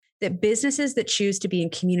that businesses that choose to be in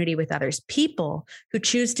community with others, people who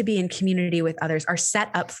choose to be in community with others, are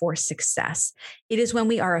set up for success. It is when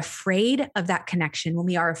we are afraid of that connection, when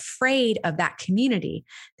we are afraid of that community,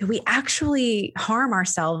 that we actually harm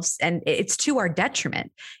ourselves, and it's to our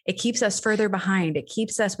detriment. It keeps us further behind. It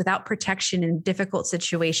keeps us without protection in difficult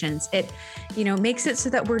situations. It, makes it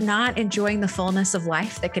so that we're not enjoying the fullness of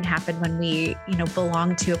life that can happen when we,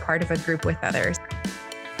 belong to a part of a group with others.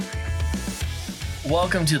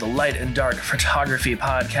 Welcome to the Light and Dark Photography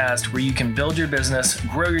Podcast, where you can build your business,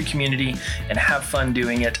 grow your community, and have fun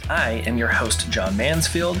doing it. I am your host, John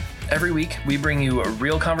Mansfield. Every week, we bring you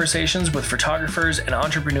real conversations with photographers and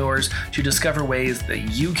entrepreneurs to discover ways that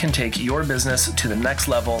you can take your business to the next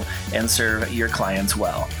level and serve your clients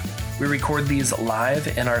well. We record these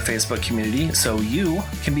live in our Facebook community so you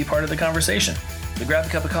can be part of the conversation. So grab a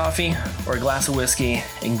cup of coffee or a glass of whiskey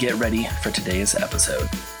and get ready for today's episode.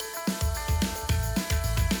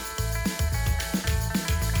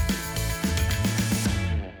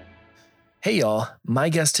 Hey y'all, my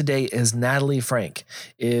guest today is Natalie Frank.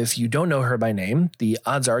 If you don't know her by name, the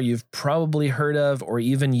odds are you've probably heard of or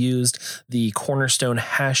even used the cornerstone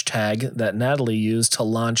hashtag that Natalie used to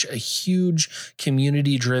launch a huge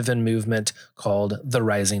community-driven movement called the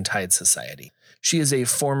Rising Tide Society. She is a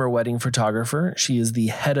former wedding photographer. She is the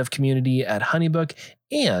head of community at Honeybook,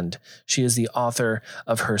 and she is the author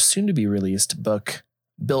of her soon-to-be-released book,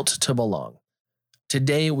 Built to Belong.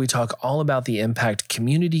 Today, we talk all about the impact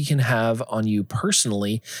community can have on you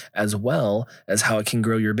personally, as well as how it can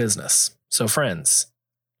grow your business. So friends,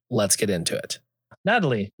 let's get into it.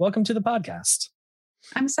 Natalie, welcome to the podcast.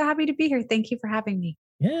 I'm so happy to be here. Thank you for having me.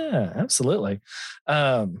 Yeah, absolutely.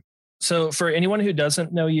 So for anyone who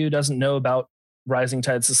doesn't know you, doesn't know about Rising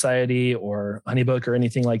Tide Society or Honeybook or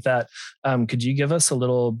anything like that, could you give us a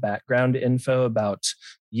little background info about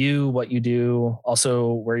you, what you do,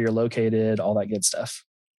 also where you're located, all that good stuff?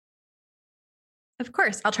 Of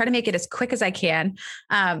course. I'll try to make it as quick as I can,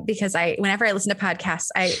 because whenever I listen to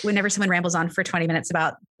podcasts, whenever someone rambles on for 20 minutes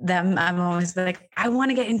about them, I'm always like, I want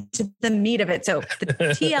to get into the meat of it. So the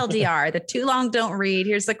TLDR, the too long don't read.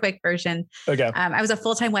 Here's the quick version. Okay. I was a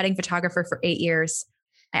full-time wedding photographer for 8 years.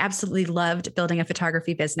 I absolutely loved building a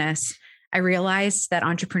photography business. I realized that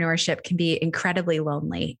entrepreneurship can be incredibly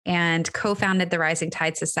lonely and co-founded the Rising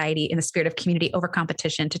Tide Society in the spirit of community over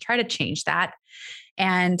competition to try to change that.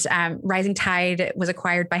 And Rising Tide was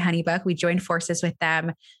acquired by Honeybook. We joined forces with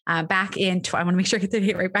them back in, I want to make sure I get the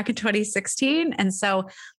date right, back in 2016. And so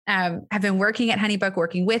I've been working at Honeybook,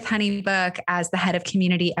 working with Honeybook as the head of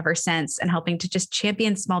community ever since, and helping to just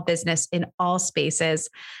champion small business in all spaces,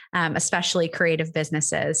 especially creative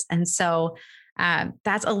businesses. And so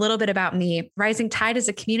that's a little bit about me. Rising Tide is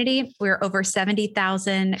a community. We're over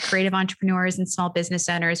 70,000 creative entrepreneurs and small business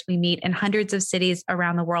owners. We meet in hundreds of cities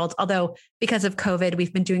around the world. Although because of COVID,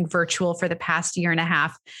 we've been doing virtual for the past year and a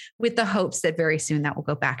half with the hopes that very soon that will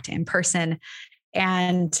go back to in person.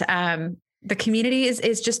 And the community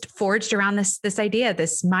is just forged around this idea,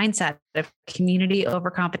 this mindset of community over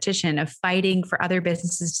competition, of fighting for other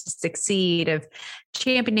businesses to succeed, of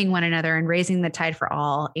championing one another and raising the tide for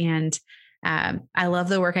all. And I love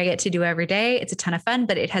the work I get to do every day. It's a ton of fun,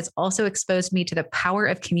 but it has also exposed me to the power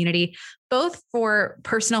of community, both for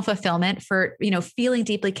personal fulfillment, for, feeling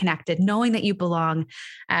deeply connected, knowing that you belong,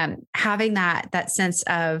 having that sense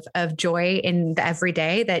of joy in the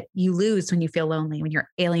everyday that you lose when you feel lonely, when you're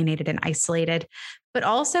alienated and isolated, but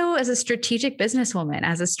also as a strategic businesswoman,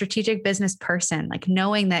 as a strategic business person, like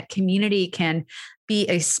knowing that community can be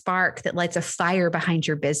a spark that lights a fire behind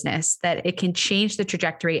your business, that it can change the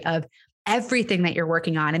trajectory of everything that you're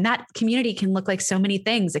working on. And that community can look like so many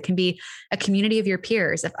things. It can be a community of your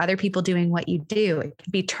peers, of other people doing what you do. It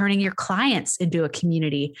can be turning your clients into a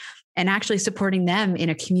community and actually supporting them in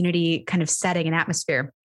a community kind of setting and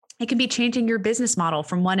atmosphere. It can be changing your business model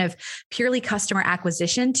from one of purely customer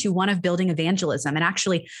acquisition to one of building evangelism and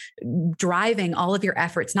actually driving all of your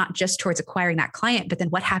efforts, not just towards acquiring that client, but then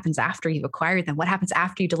what happens after you've acquired them? What happens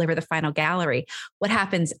after you deliver the final gallery? What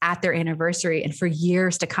happens at their anniversary and for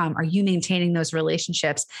years to come? Are you maintaining those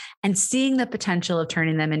relationships and seeing the potential of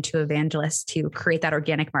turning them into evangelists to create that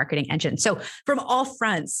organic marketing engine? So from all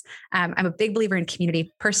fronts, I'm a big believer in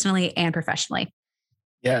community personally and professionally.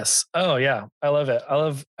 Yes. Oh yeah. I love it. I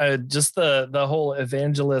love just the whole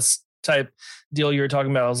evangelist type deal you were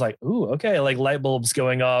talking about. I was like, ooh, okay. Like light bulbs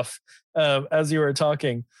going off as you were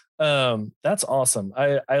talking. That's awesome.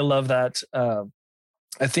 I love that.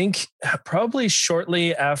 I think probably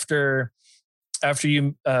shortly after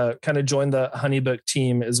you kind of joined the Honeybook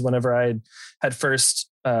team is whenever I had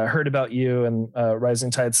first heard about you and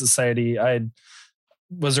Rising Tide Society. I'd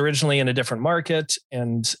was originally in a different market,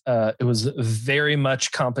 and it was very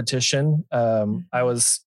much competition. I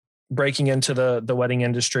was breaking into the wedding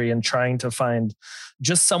industry and trying to find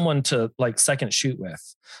just someone to like second shoot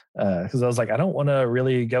with. Cause I was like, I don't want to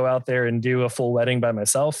really go out there and do a full wedding by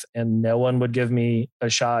myself, and no one would give me a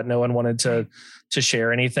shot. No one wanted to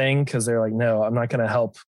share anything. Cause they're like, no, I'm not going to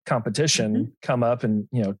help competition come up and,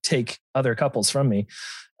 take other couples from me.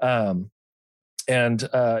 And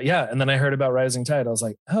then I heard about Rising Tide. I was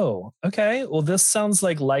like, oh, okay. Well, this sounds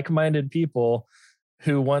like-minded people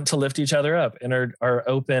who want to lift each other up and are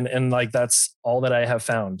open. And like, that's all that I have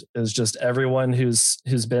found is just everyone who's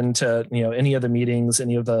been to, any of the meetings,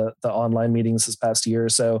 any of the online meetings this past year or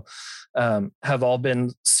so, have all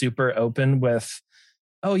been super open with,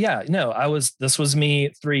 oh yeah, no, this was me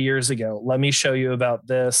 3 years ago. Let me show you about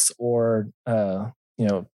this, or,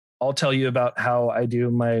 I'll tell you about how I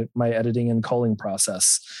do my editing and culling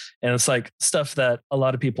process. And it's like stuff that a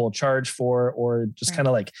lot of people charge for, or just kind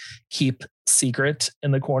of like keep secret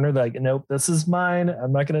in the corner. Like, nope, this is mine.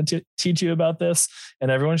 I'm not going to teach you about this.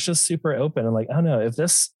 And everyone's just super open and like, oh no, if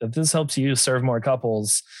this helps you serve more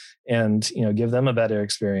couples and, give them a better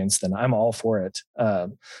experience, then I'm all for it.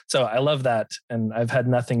 So I love that. And I've had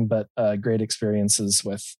nothing but great experiences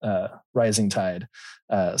with Rising Tide.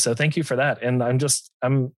 So thank you for that. And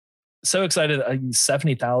I'm so excited.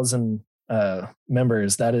 70,000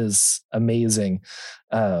 members. That is amazing.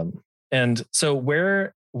 And so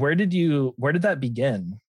where did that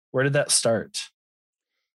begin? Where did that start?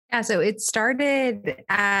 Yeah. So it started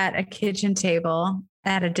at a kitchen table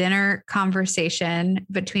at a dinner conversation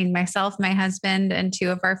between myself, my husband, and two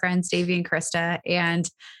of our friends, Davey and Krista. And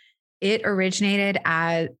it originated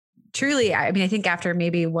as truly, I mean, I think after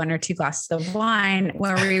maybe one or two glasses of wine,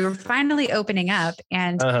 where we were finally opening up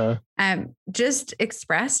and just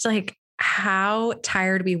expressed like how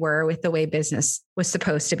tired we were with the way business was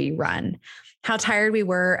supposed to be run, how tired we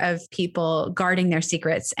were of people guarding their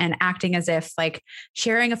secrets and acting as if like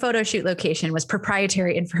sharing a photo shoot location was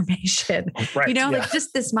proprietary information, right, like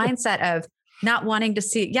just this mindset of not wanting to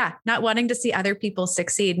see other people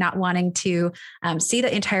succeed, not wanting to see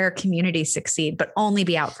the entire community succeed, but only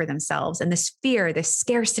be out for themselves. And this fear, this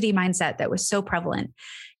scarcity mindset that was so prevalent.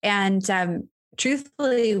 And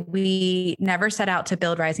truthfully, we never set out to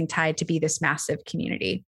build Rising Tide to be this massive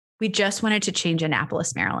community. We just wanted to change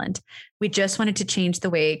Annapolis, Maryland. We just wanted to change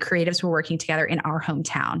the way creatives were working together in our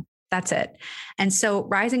hometown. That's it. And so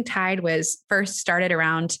Rising Tide was first started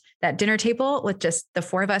around that dinner table with just the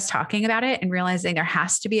four of us talking about it and realizing there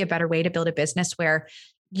has to be a better way to build a business where,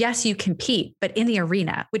 yes, you compete, but in the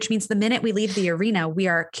arena, which means the minute we leave the arena, we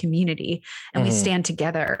are community and we stand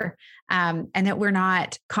together. And that we're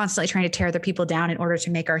not constantly trying to tear other people down in order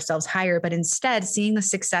to make ourselves higher, but instead seeing the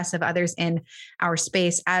success of others in our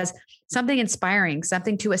space as something inspiring,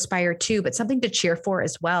 something to aspire to, but something to cheer for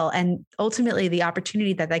as well. And ultimately the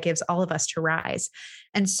opportunity that gives all of us to rise.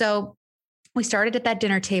 And so we started at that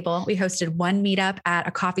dinner table. We hosted one meetup at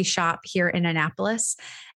a coffee shop here in Annapolis.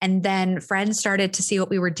 And then friends started to see what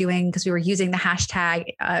we were doing because we were using the hashtag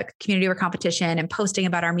community over competition and posting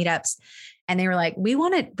about our meetups. And they were like, we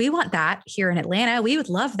want that here in Atlanta. We would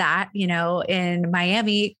love that, in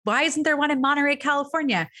Miami. Why isn't there one in Monterey,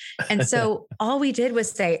 California? And so all we did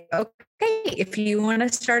was say, okay, if you want to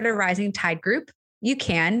start a Rising Tide group, you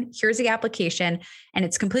can. Here's the application, and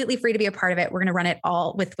it's completely free to be a part of it. We're going to run it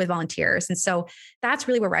all with volunteers. And so that's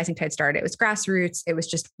really where Rising Tide started. It was grassroots. It was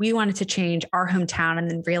just, we wanted to change our hometown and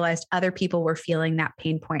then realized other people were feeling that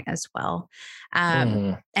pain point as well.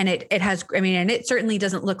 And it has, and it certainly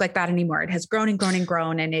doesn't look like that anymore. It has grown and grown and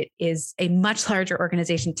grown, and it is a much larger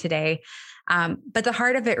organization today. But the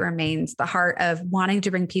heart of it remains the heart of wanting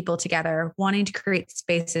to bring people together, wanting to create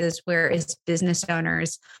spaces where as business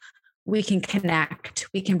owners, we can connect,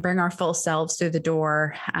 we can bring our full selves through the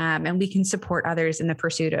door, and we can support others in the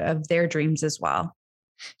pursuit of their dreams as well.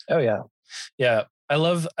 Oh yeah. Yeah. I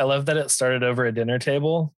love that it started over a dinner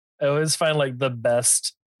table. I always find like the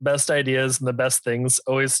best ideas and the best things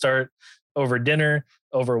always start over dinner,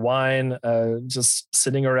 over wine, just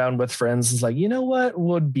sitting around with friends. It's like, you know what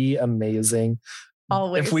would be amazing?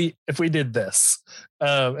 Always. If we did this,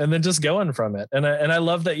 and then just going from it. And I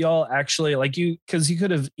love that y'all actually because you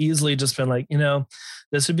could have easily just been like,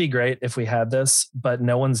 this would be great if we had this, but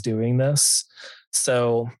no one's doing this.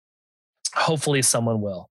 So hopefully someone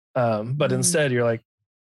will. But instead you're like,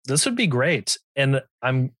 this would be great. And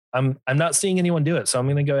I'm not seeing anyone do it. So I'm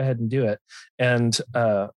going to go ahead and do it. And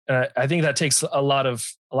I think that takes a lot of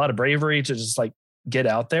bravery to just like get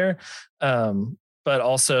out there. But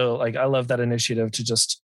also like, I love that initiative to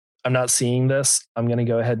just, I'm not seeing this, I'm going to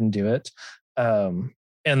go ahead and do it. And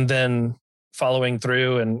then following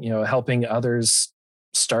through and, helping others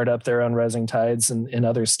start up their own rising tides in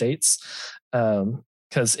other states.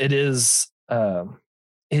 Cause it is,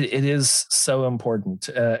 it is so important.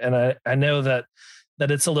 And I know that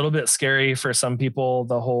it's a little bit scary for some people,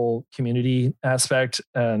 the whole community aspect.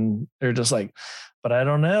 And they're just like, but I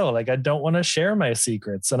don't know, like, I don't want to share my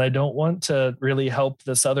secrets and I don't want to really help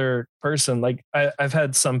this other person. Like I've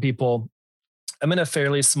had some people, I'm in a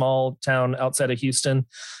fairly small town outside of Houston,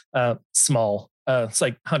 small, it's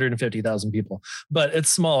like 150,000 people, but it's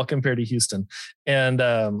small compared to Houston, and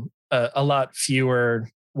a lot fewer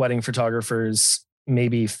wedding photographers,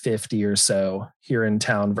 maybe 50 or so here in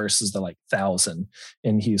town versus the like 1,000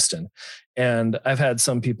 in Houston. And I've had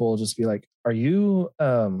some people just be like, are you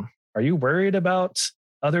worried about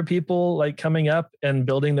other people like coming up and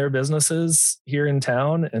building their businesses here in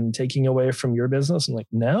town and taking away from your business? I'm like,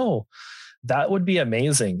 no, that would be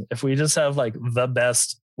amazing if we just have like the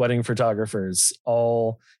best wedding photographers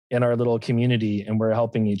all in our little community and we're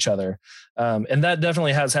helping each other. And that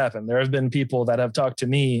definitely has happened. There have been people that have talked to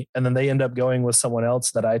me and then they end up going with someone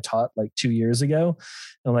else that I taught like 2 years ago.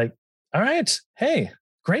 And I'm like, all right, hey,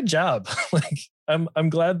 great job. Like, I'm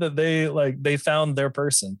glad that they found their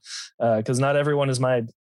person. Cause not everyone is my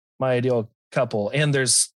ideal couple. And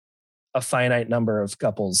there's a finite number of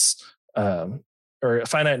couples, or a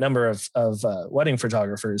finite number of wedding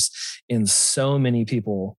photographers in so many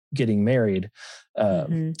people getting married,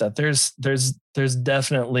 that there's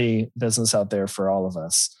definitely business out there for all of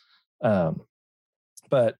us.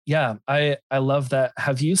 But yeah, I love that.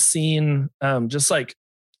 Have you seen, just like,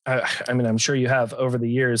 I mean, I'm sure you have over the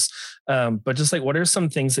years, but just like, what are some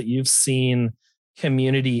things that you've seen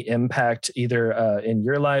community impact either in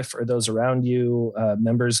your life or those around you,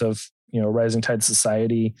 members of, Rising Tide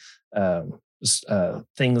Society,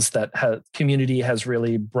 things that community has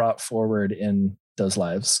really brought forward in those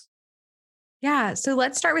lives? Yeah. So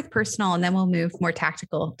let's start with personal and then we'll move more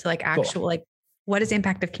tactical to like actual, like what is the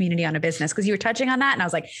impact of community on a business? Because you were touching on that and I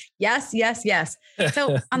was like, yes, yes, yes.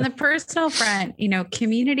 So on the personal front,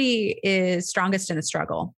 community is strongest in the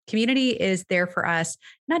struggle. Community is there for us,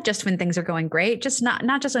 not just when things are going great, just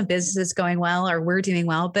not just when business is going well or we're doing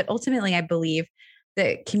well, but ultimately I believe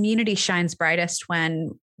that community shines brightest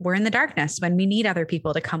when we're in the darkness, when we need other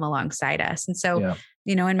people to come alongside us. And so,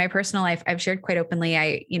 in my personal life, I've shared quite openly,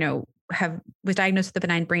 I, was diagnosed with a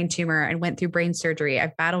benign brain tumor and went through brain surgery.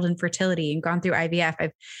 I've battled infertility and gone through IVF.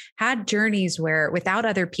 I've had journeys where without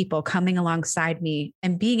other people coming alongside me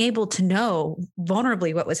and being able to know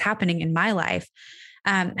vulnerably what was happening in my life,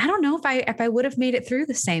 I don't know if I would have made it through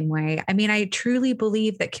the same way. I mean, I truly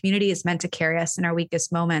believe that community is meant to carry us in our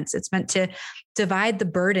weakest moments. It's meant to divide the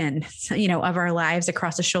burden, of our lives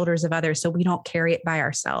across the shoulders of others so we don't carry it by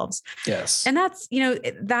ourselves. Yes. And that's,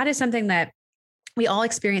 that is something that we all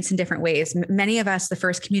experience in different ways. Many of us, the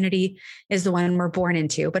first community is the one we're born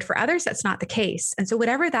into, but for others, that's not the case. And so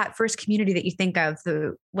whatever that first community that you think of,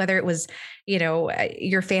 whether it was,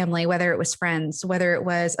 your family, whether it was friends, whether it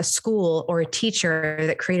was a school or a teacher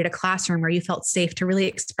that created a classroom where you felt safe to really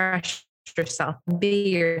express yourself, be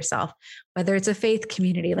yourself, whether it's a faith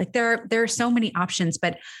community, like there are so many options,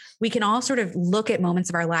 but we can all sort of look at moments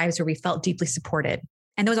of our lives where we felt deeply supported.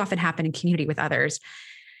 And those often happen in community with others.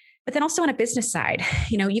 But then also on a business side,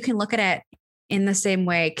 you can look at it in the same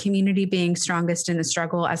way, community being strongest in the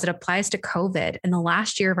struggle as it applies to COVID in the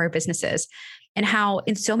last year of our businesses, and how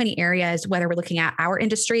in so many areas, whether we're looking at our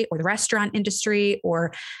industry or the restaurant industry,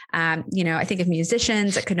 or, I think of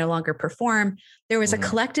musicians that could no longer perform, there was a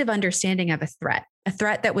collective understanding of a threat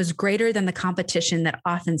that was greater than the competition that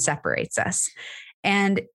often separates us.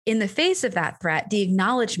 And in the face of that threat, the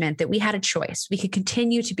acknowledgement that we had a choice. We could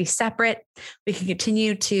continue to be separate. We could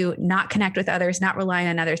continue to not connect with others, not rely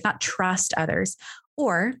on others, not trust others,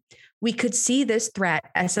 or we could see this threat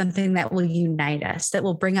as something that will unite us, that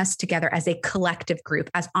will bring us together as a collective group,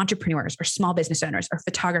 as entrepreneurs or small business owners or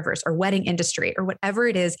photographers or wedding industry or whatever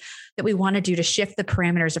it is that we want to do to shift the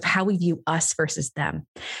parameters of how we view us versus them.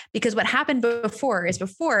 Because what happened before,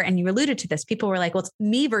 and you alluded to this, people were like, well, it's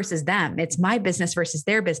me versus them. It's my business versus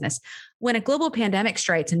their business. When a global pandemic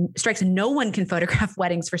strikes and no one can photograph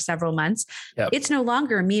weddings for several months, It's no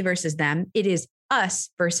longer me versus them. It is us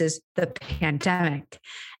versus the pandemic.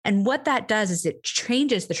 And what that does is it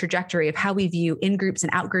changes the trajectory of how we view in-groups and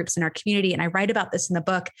out-groups in our community. And I write about this in the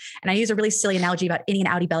book. And I use a really silly analogy about innie and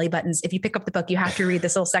outie belly buttons. If you pick up the book, you have to read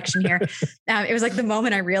this little section here. It was like the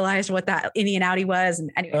moment I realized what that innie and outie was.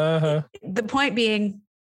 And anyway, the point being,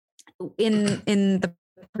 in the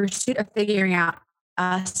pursuit of figuring out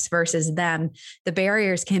us versus them, the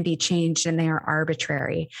barriers can be changed and they are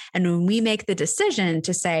arbitrary. And when we make the decision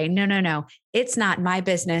to say, no, it's not my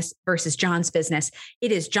business versus John's business.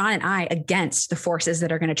 It is John and I against the forces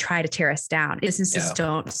that are going to try to tear us down. Businesses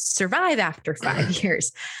don't survive after 5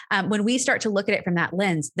 years. When we start to look at it from that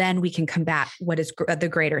lens, then we can combat what is the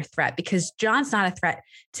greater threat, because John's not a threat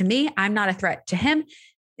to me. I'm not a threat to him.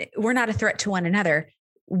 We're not a threat to one another.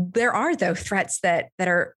 There are though threats that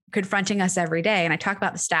are confronting us every day. And I talk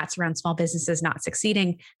about the stats around small businesses not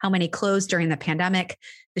succeeding, how many closed during the pandemic,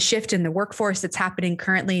 the shift in the workforce that's happening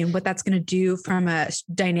currently, and what that's going to do from a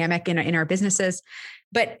dynamic in our businesses.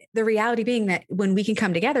 But the reality being that when we can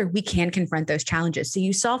come together, we can confront those challenges. So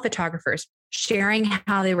you saw photographers sharing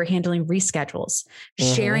how they were handling reschedules,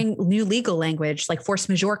 sharing new legal language like force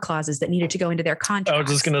majeure clauses that needed to go into their contracts. I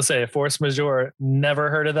was just going to say force majeure. Never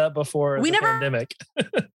heard of that before the pandemic.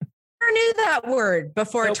 Never knew that word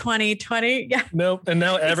before 2020. Yeah. Nope. And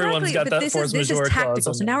now everyone's got that force majeure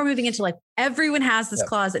clause. So now we're moving into like everyone has this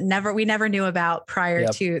clause that we never knew about prior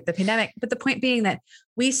to the pandemic. But the point being that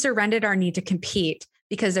we surrendered our need to compete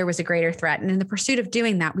because there was a greater threat. And in the pursuit of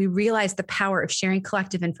doing that, we realized the power of sharing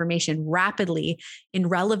collective information rapidly in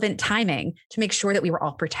relevant timing to make sure that we were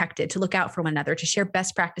all protected, to look out for one another, to share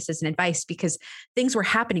best practices and advice, because things were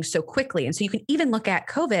happening so quickly. And so you can even look at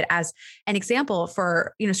COVID as an example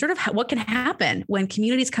for, sort of what can happen when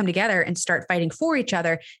communities come together and start fighting for each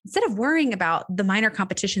other, instead of worrying about the minor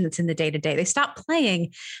competition that's in the day-to-day. They stop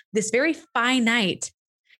playing this very finite,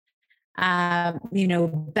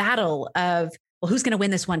 battle of, well, who's going to win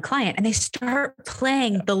this one client? And they start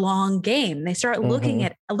playing the long game. They start looking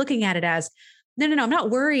at it as, no, I'm not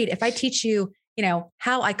worried if I teach you,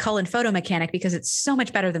 how I call in Photo Mechanic because it's so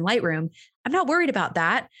much better than Lightroom. I'm not worried about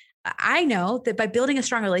that. I know that by building a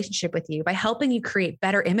strong relationship with you, by helping you create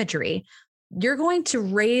better imagery, you're going to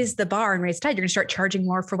raise the bar and raise the tide. You're going to start charging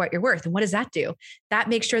more for what you're worth. And what does that do? That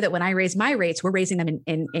makes sure that when I raise my rates, we're raising them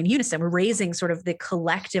in unison. We're raising sort of the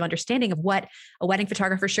collective understanding of what a wedding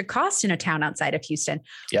photographer should cost in a town outside of Houston.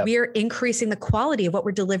 Yep. We are increasing the quality of what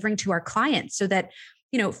we're delivering to our clients so that,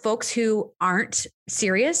 folks who aren't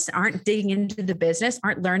serious, aren't digging into the business,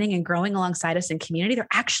 aren't learning and growing alongside us in community, they're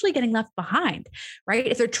actually getting left behind, right?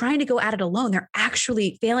 If they're trying to go at it alone, they're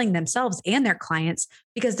actually failing themselves and their clients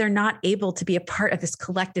because they're not able to be a part of this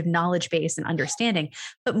collective knowledge base and understanding.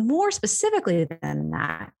 But more specifically than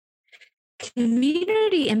that,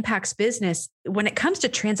 community impacts business when it comes to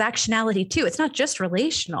transactionality too. It's not just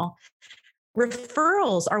relational.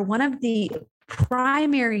 Referrals are one of the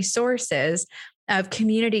primary sources of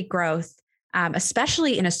community growth,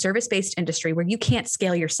 especially in a service-based industry where you can't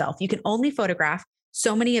scale yourself. You can only photograph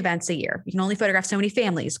so many events a year. You can only photograph so many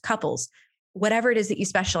families, couples, whatever it is that you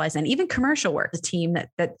specialize in, even commercial work, the team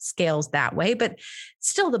that scales that way. But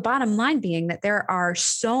still, the bottom line being that there are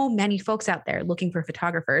so many folks out there looking for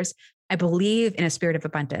photographers. I believe in a spirit of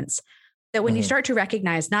abundance, that when you start to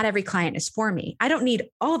recognize not every client is for me, I don't need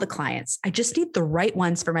all the clients. I just need the right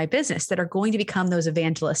ones for my business that are going to become those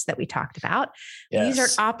evangelists that we talked about. Yes. When you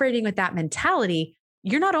start operating with that mentality,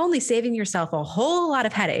 you're not only saving yourself a whole lot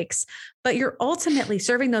of headaches, but you're ultimately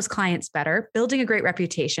serving those clients better, building a great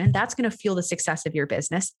reputation. That's going to fuel the success of your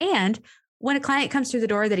business. And when a client comes through the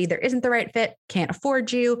door that either isn't the right fit, can't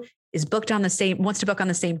afford you, is booked on wants to book on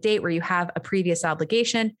the same date where you have a previous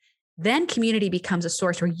obligation, then community becomes a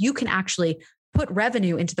source where you can actually put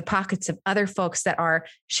revenue into the pockets of other folks that are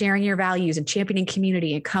sharing your values and championing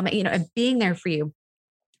community and coming, and being there for you.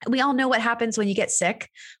 We all know what happens when you get sick,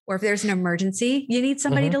 or if there's an emergency, you need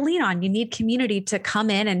somebody to lean on. You need community to come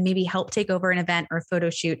in and maybe help take over an event or a photo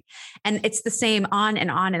shoot. And it's the same on and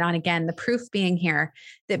on and on again. The proof being here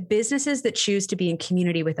that businesses that choose to be in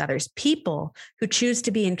community with others, people who choose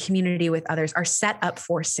to be in community with others, are set up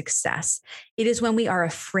for success. It is when we are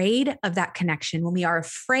afraid of that connection, when we are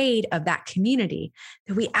afraid of that community,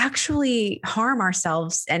 that we actually harm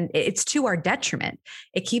ourselves, and it's to our detriment.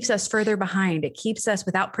 It keeps us further behind. It keeps us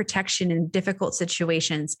without protection in difficult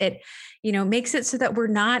situations. It, makes it so that we're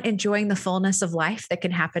not enjoying the fullness of life that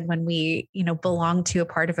can happen when we, belong to a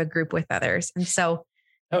part of a group with others. And so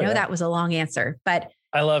that was a long answer, but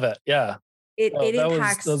I love it. Yeah. It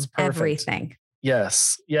impacts everything.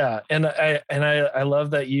 Yes. Yeah. And I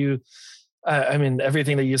love that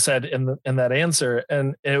everything that you said in that answer.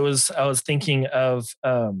 And I was thinking of,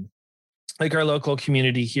 like our local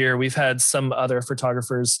community here. We've had some other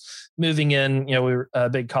photographers moving in, we're a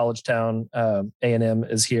big college town, A&M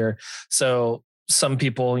is here. So some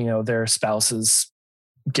people, their spouses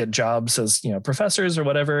get jobs as, professors or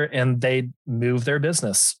whatever, and they move their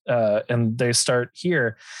business and they start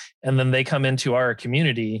here, and then they come into our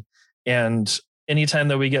community, and anytime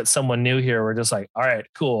that we get someone new here, we're just like, all right,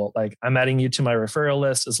 cool. Like I'm adding you to my referral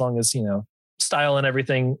list as long as, style and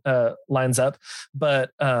everything lines up.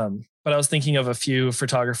 But I was thinking of a few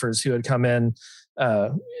photographers who had come in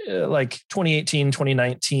like 2018,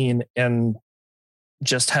 2019 and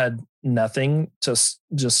just had nothing, just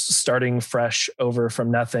starting fresh over from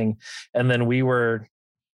nothing. And then we were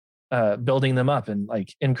building them up and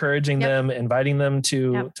like encouraging them, inviting them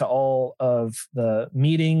to all of the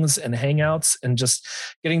meetings and hangouts and just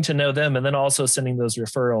getting to know them, and then also sending those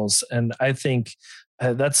referrals. And I think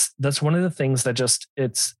that's one of the things that just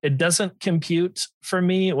it doesn't compute for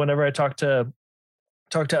me whenever I talk to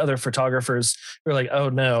other photographers who are like, oh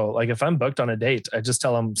no, like if I'm booked on a date, I just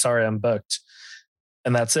tell them, sorry, I'm booked.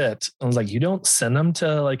 And that's it. I was like, you don't send them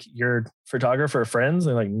to like your photographer friends?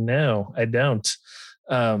 They're like, no, I don't.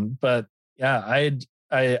 But yeah,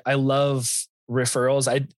 I love referrals.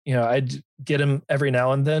 I'd get them every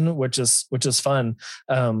now and then, which is fun.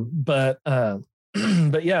 But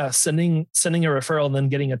yeah, sending a referral and then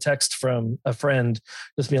getting a text from a friend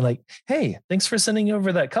just being like, hey, thanks for sending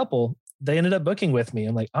over that couple. They ended up booking with me.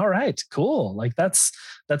 I'm like, all right, cool. Like that's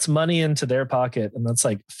money into their pocket, and that's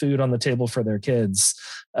like food on the table for their kids.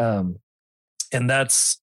 And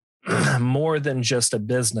that's more than just a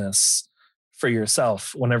business for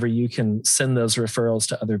yourself whenever you can send those referrals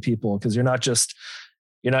to other people, because you're not just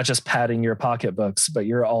padding your pocketbooks, but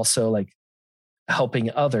you're also like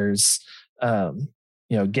helping others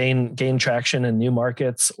gain traction in new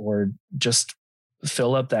markets or just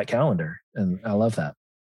fill up that calendar. And I love that.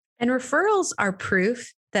 And referrals are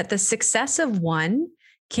proof that the success of one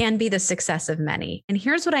can be the success of many. And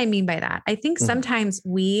here's what I mean by that. I think sometimes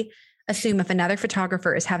we assume if another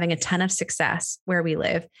photographer is having a ton of success where we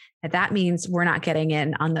live, that means we're not getting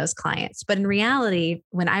in on those clients. But in reality,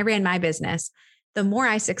 when I ran my business, the more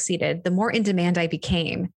I succeeded, the more in demand I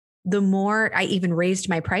became, the more I even raised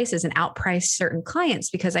my prices and outpriced certain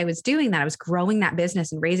clients because I was doing that. I was growing that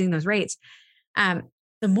business and raising those rates.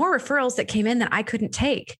 The more referrals that came in that I couldn't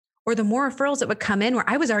take, or the more referrals that would come in where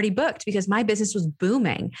I was already booked because my business was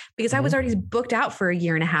booming, because I was already booked out for a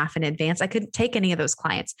year and a half in advance. I couldn't take any of those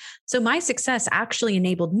clients. So my success actually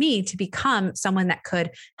enabled me to become someone that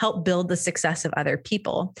could help build the success of other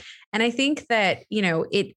people. And I think that,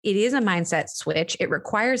 it is a mindset switch. It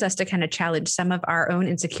requires us to kind of challenge some of our own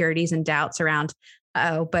insecurities and doubts around,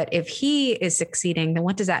 oh, but if he is succeeding, then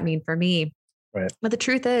what does that mean for me? Right. But the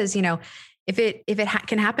truth is, if it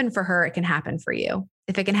can happen for her, it can happen for you.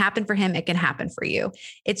 If it can happen for him, it can happen for you.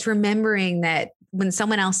 It's remembering that when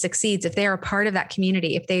someone else succeeds, if they are a part of that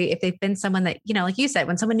community, if they've been someone that, like you said,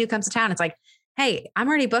 when someone new comes to town, it's like, hey, I'm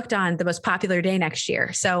already booked on the most popular day next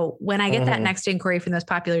year. So when I get that next inquiry from the most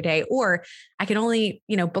popular day, or I can only,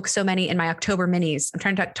 book so many in my October minis, I'm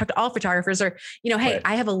trying to talk to all photographers, or, hey, right,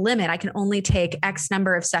 I have a limit. I can only take X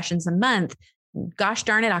number of sessions a month. Gosh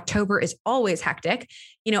darn it, October is always hectic.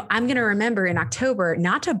 I'm going to remember in October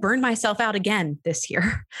not to burn myself out again this year.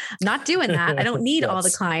 I'm not doing that. I don't need all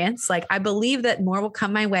the clients. Like, I believe that more will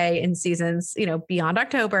come my way in seasons, beyond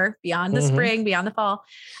October, beyond the spring, beyond the fall.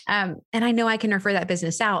 And I know I can refer that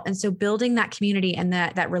business out. And so building that community and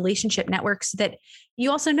that relationship network so that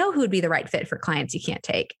you also know who would be the right fit for clients you can't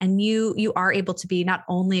take. And you are able to be not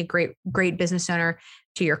only a great business owner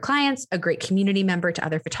to your clients, a great community member to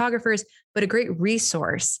other photographers, but a great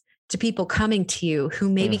resource to people coming to you who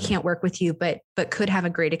maybe can't work with you, but could have a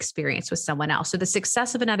great experience with someone else. So the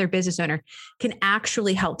success of another business owner can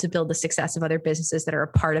actually help to build the success of other businesses that are a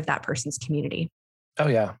part of that person's community. Oh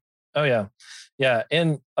yeah. Yeah.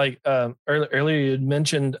 And like earlier you had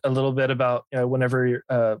mentioned a little bit about, whenever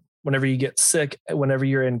you get sick, whenever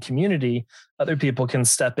you're in community, other people can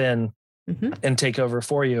step in and take over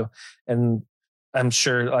for you. And I'm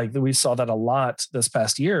sure like we saw that a lot this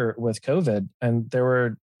past year with COVID, and there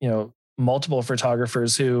were, multiple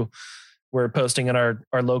photographers who were posting in our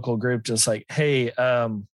local group, just like, hey,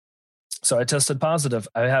 so I tested positive.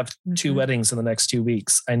 I have 2 weddings in the next 2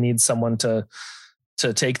 weeks. I need someone to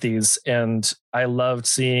take these. And I loved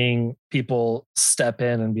seeing people step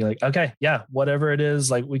in and be like, okay, yeah, whatever it is,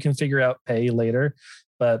 like we can figure out pay later,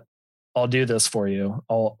 but I'll do this for you.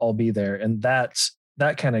 I'll be there. And that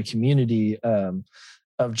kind of community,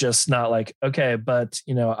 of just not like, okay, but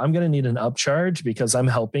I'm going to need an upcharge because I'm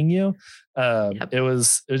helping you. It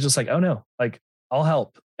was just like, oh no, like I'll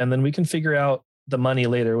help. And then we can figure out the money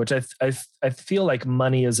later, which I feel like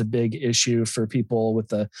money is a big issue for people with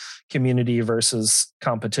the community versus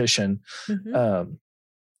competition.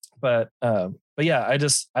 But yeah,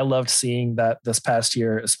 I loved seeing that this past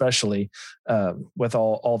year, especially with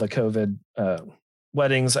all the COVID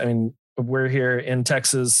weddings. I mean, we're here in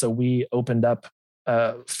Texas, so we opened up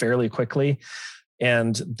fairly quickly.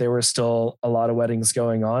 And there were still a lot of weddings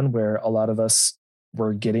going on where a lot of us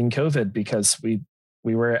were getting COVID because we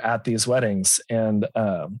were at these weddings. And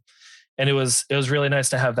it was really nice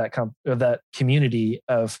to have that community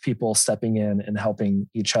of people stepping in and helping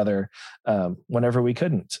each other whenever we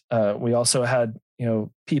couldn't. We also had,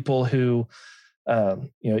 people who,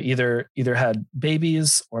 either had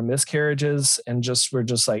babies or miscarriages and were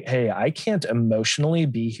just like, hey, I can't emotionally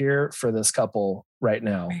be here for this couple right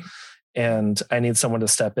now. Right. And I need someone to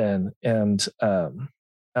step in. And I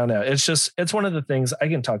don't know. It's one of the things. I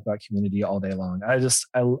can talk about community all day long.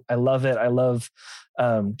 I love it. I love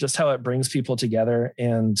just how it brings people together.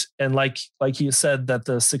 And like you said, that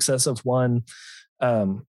the success of one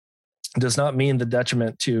does not mean the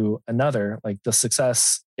detriment to another. Like the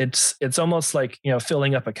success, it's almost like,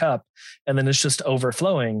 filling up a cup and then it's just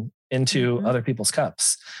overflowing into other people's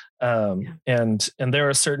cups. And there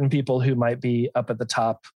are certain people who might be up at the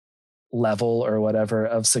top level or whatever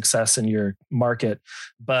of success in your market,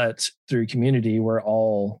 but through community, we're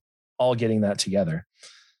all getting that together.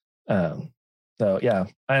 So yeah,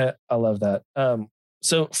 I love that.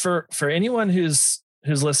 So for anyone who's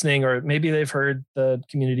listening, or maybe they've heard the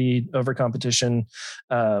community over competition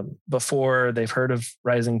before, they've heard of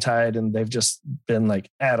Rising Tide and they've just been like,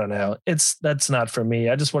 I don't know, that's not for me.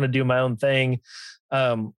 I just want to do my own thing.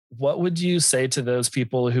 What would you say to those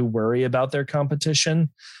people who worry about their competition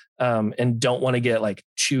and don't want to get like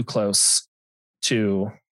too close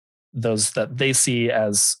to those that they see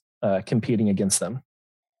as competing against them?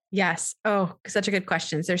 Yes. Oh, such a good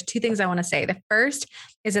question. There's two things I want to say. The first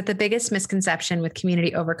is that the biggest misconception with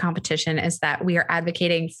community over competition is that we are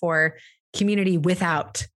advocating for community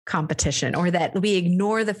without competition, or that we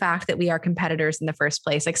ignore the fact that we are competitors in the first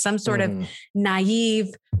place, like some sort of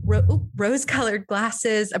naive rose-colored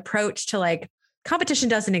glasses approach to like competition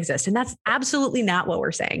doesn't exist. And that's absolutely not what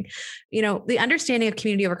we're saying. The understanding of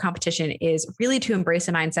community over competition is really to embrace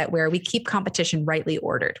a mindset where we keep competition rightly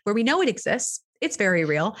ordered, where we know it exists. It's very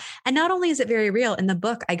real. And not only is it very real, in the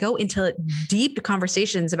book, I go into deep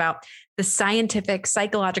conversations about the scientific,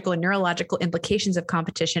 psychological, and neurological implications of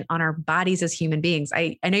competition on our bodies as human beings.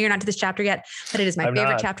 I know you're not to this chapter yet, but it is my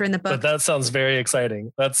favorite chapter in the book. But that sounds very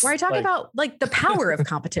exciting. That's where I talk about like the power of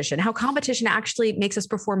competition, how competition actually makes us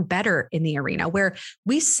perform better in the arena, where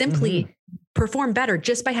we simply perform better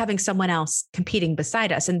just by having someone else competing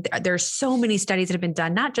beside us. And there's so many studies that have been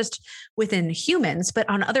done, not just within humans, but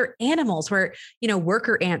on other animals where,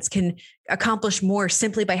 worker ants can accomplish more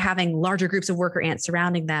simply by having larger groups of worker ants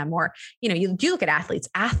surrounding them. Or, you look at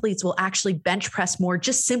athletes will actually bench press more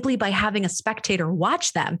just simply by having a spectator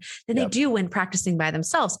watch them than they do when practicing by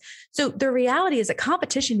themselves. So the reality is that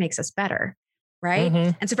competition makes us better. Right.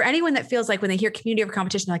 And so for anyone that feels like when they hear community over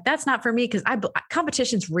competition, like that's not for me because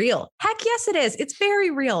competition's real. Heck yes, it is. It's very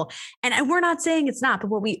real. And we're not saying it's not, but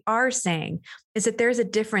what we are saying is that there's a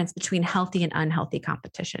difference between healthy and unhealthy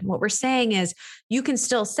competition. What we're saying is you can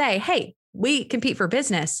still say, hey, we compete for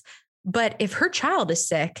business, but if her child is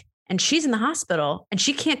sick and she's in the hospital and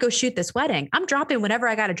she can't go shoot this wedding, I'm dropping whatever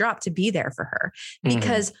I got to drop to be there for her,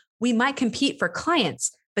 because we might compete for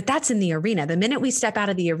clients, but that's in the arena. The minute we step out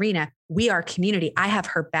of the arena, we are community. I have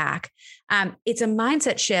her back. It's a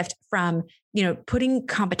mindset shift from, putting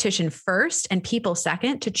competition first and people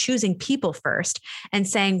second to choosing people first and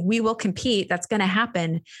saying, we will compete. That's going to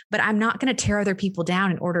happen, but I'm not going to tear other people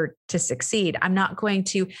down in order to succeed. I'm not going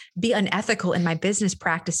to be unethical in my business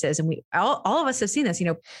practices. And we all of us have seen this,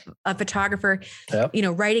 a photographer,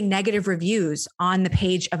 writing negative reviews on the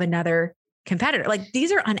page of another competitor. Like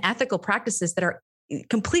these are unethical practices that are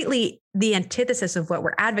completely the antithesis of what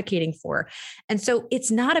we're advocating for. And so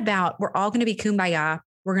it's not about, we're all going to be kumbaya.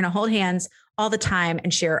 We're going to hold hands all the time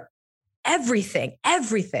and share everything.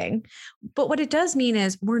 But what it does mean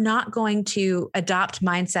is we're not going to adopt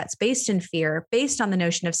mindsets based in fear, based on the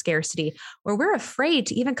notion of scarcity, where we're afraid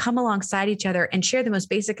to even come alongside each other and share the most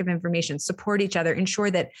basic of information, support each other,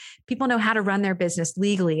 ensure that people know how to run their business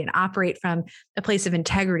legally and operate from a place of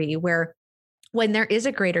integrity, where when there is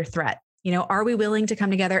a greater threat, are we willing to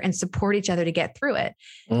come together and support each other to get through it?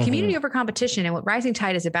 Community over competition, and what Rising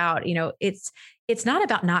Tide is about, it's not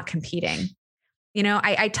about not competing.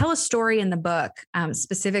 I tell a story in the book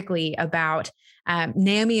specifically about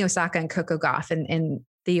Naomi Osaka and Coco Gauff in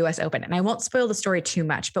the US Open. And I won't spoil the story too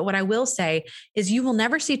much, but what I will say is you will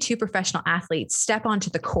never see two professional athletes step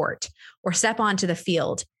onto the court or step onto the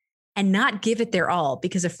field and not give it their all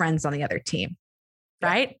because of friends on the other team.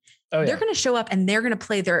 Right? They're going to show up and they're going to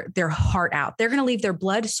play their heart out. They're going to leave their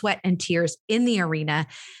blood, sweat, and tears in the arena.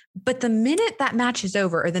 But the minute that match is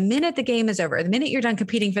over, or the minute the game is over, or the minute you're done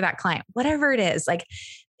competing for that client, whatever it is, like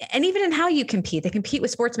And even in how you compete, they compete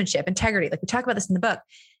with sportsmanship, integrity. Like we talk about this in the book.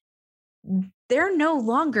 They're no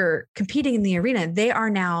longer competing in the arena. They are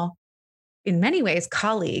now, in many ways,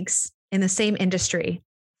 colleagues in the same industry,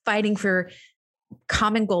 fighting for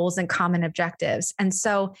common goals and common objectives. And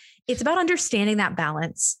so it's about understanding that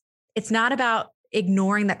balance. It's not about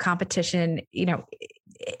ignoring that competition,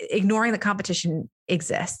 ignoring that competition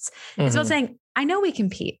exists. Mm-hmm. It's about saying, I know we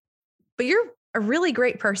compete, but you're a really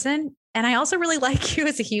great person. And I also really like you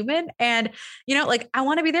as a human. And, I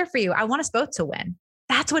want to be there for you. I want us both to win.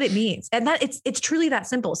 That's what it means. And that it's truly that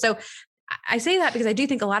simple. So I say that because I do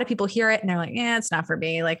think a lot of people hear it and they're like, yeah, it's not for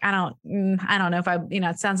me. Like, I don't know if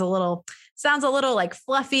it sounds a little like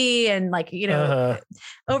fluffy and like,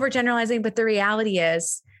 overgeneralizing. But the reality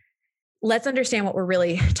is, let's understand what we're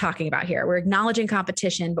really talking about here. We're acknowledging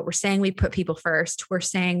competition, but we're saying we put people first. We're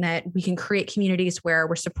saying that we can create communities where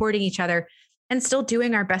we're supporting each other and still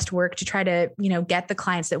doing our best work to try to, get the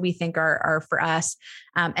clients that we think are for us,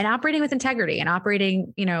 and operating with integrity and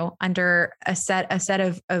operating, under a set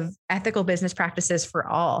of ethical business practices for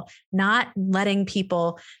all, not letting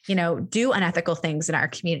people, do unethical things in our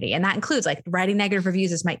community. And that includes like writing negative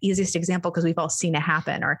reviews is my easiest example because we've all seen it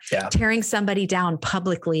happen, or tearing somebody down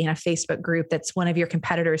publicly in a Facebook group that's one of your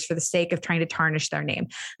competitors for the sake of trying to tarnish their name.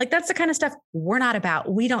 Like that's the kind of stuff we're not about.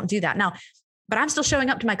 We don't do that. Now, but I'm still showing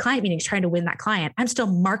up to my client meetings, trying to win that client. I'm still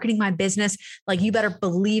marketing my business. Like you better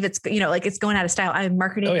believe it's, like it's going out of style. I'm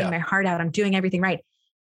marketing my heart out. I'm doing everything right,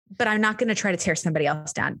 but I'm not going to try to tear somebody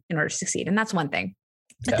else down in order to succeed. And that's one thing.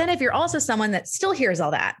 But then if you're also someone that still hears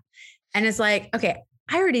all that and is like, okay,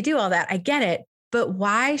 I already do all that. I get it, but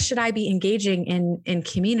why should I be engaging in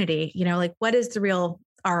community? Like what is the real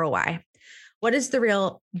ROI? What is the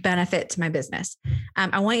real benefit to my business?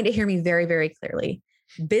 I want you to hear me very, very clearly.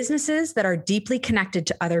 Businesses that are deeply connected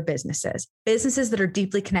to other businesses, businesses that are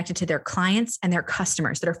deeply connected to their clients and their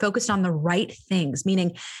customers, that are focused on the right things,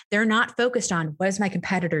 meaning they're not focused on what is my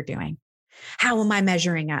competitor doing? How am I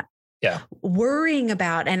measuring up? Worrying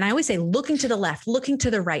about, and I always say, looking to the left, looking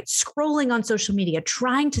to the right, scrolling on social media,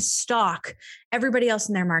 trying to stalk everybody else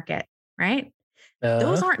in their market, right?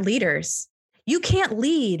 Those aren't leaders. You can't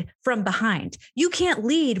lead from behind. You can't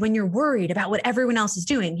lead when you're worried about what everyone else is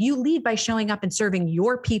doing. You lead by showing up and serving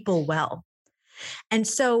your people well. And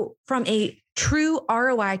so from a true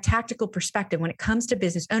ROI tactical perspective, when it comes to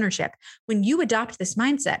business ownership, when you adopt this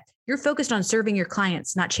mindset, you're focused on serving your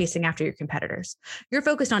clients, not chasing after your competitors. You're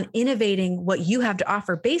focused on innovating what you have to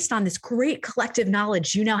offer based on this great collective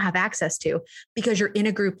knowledge you now have access to because you're in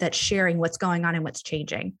a group that's sharing what's going on and what's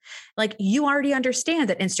changing. Like you already understand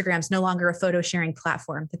that Instagram's no longer a photo sharing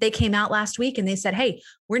platform, that they came out last week and they said, hey,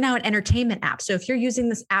 we're now an entertainment app. So if you're using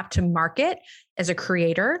this app to market as a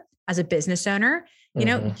creator, as a business owner,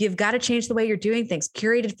 you've got to change the way you're doing things.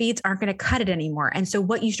 Curated feeds aren't going to cut it anymore. And so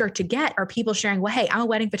what you start to get are people sharing, well, hey, I'm a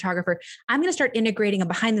wedding photographer. I'm going to start integrating a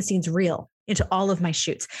behind the scenes reel into all of my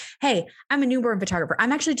shoots. Hey, I'm a newborn photographer.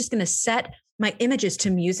 I'm actually just going to set my images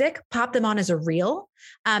to music, pop them on as a reel.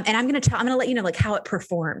 And I'm going to let you know like how it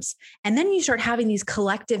performs. And then you start having these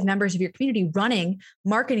collective members of your community running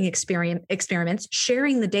marketing experiments,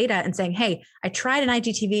 sharing the data and saying, hey, I tried an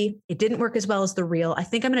IGTV. It didn't work as well as the reel. I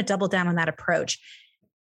think I'm going to double down on that approach.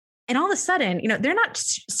 And all of a sudden, they're not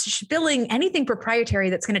spilling anything proprietary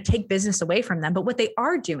that's going to take business away from them. But what they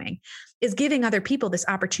are doing is giving other people this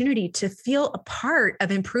opportunity to feel a part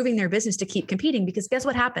of improving their business to keep competing. Because guess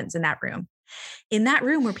what happens in that room? In that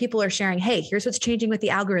room where people are sharing, hey, here's what's changing with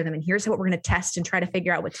the algorithm and here's what we're going to test and try to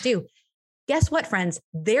figure out what to do. Guess what, friends?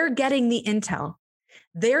 They're getting the intel.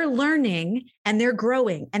 They're learning and they're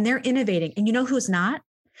growing and they're innovating. And you know who's not?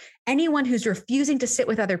 Anyone who's refusing to sit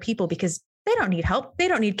with other people because they don't need help. They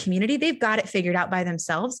don't need community. They've got it figured out by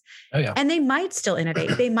themselves. And they might still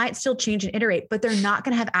innovate. They might still change and iterate, but they're not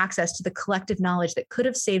going to have access to the collective knowledge that could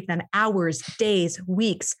have saved them hours, days,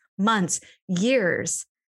 weeks, months, years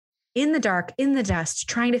in the dark, in the dust,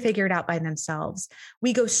 trying to figure it out by themselves.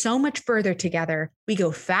 We go so much further together. We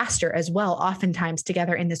go faster as well, oftentimes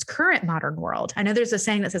together in this current modern world. I know there's a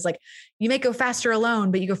saying that says like, you may go faster alone,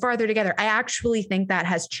 but you go farther together. I actually think that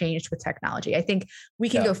has changed with technology. I think we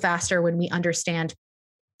can go faster when we understand,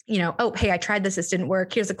 oh, hey, I tried this didn't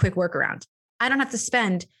work. Here's a quick workaround. I don't have to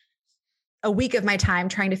spend a week of my time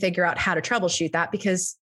trying to figure out how to troubleshoot that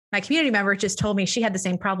because my community member just told me she had the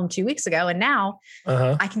same problem 2 weeks ago. And now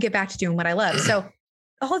I can get back to doing what I love. So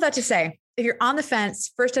all of that to say, if you're on the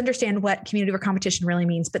fence, first understand what community over competition really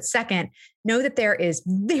means. But second, know that there is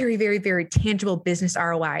very, very, very tangible business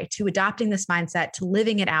ROI to adopting this mindset, to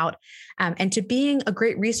living it out, and to being a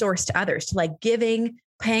great resource to others, to like giving,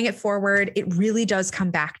 paying it forward. It really does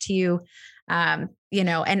come back to you.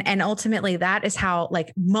 and ultimately that is how,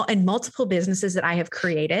 like, in multiple businesses that I have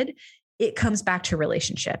created, it comes back to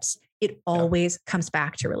relationships. It always comes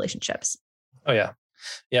back to relationships. Oh yeah.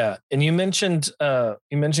 Yeah. And you mentioned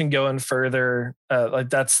going further, like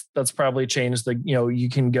that's probably changed you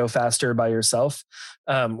can go faster by yourself.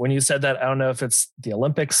 When you said that, I don't know if it's the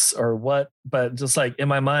Olympics or what, but just like in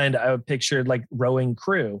my mind, I would picture like rowing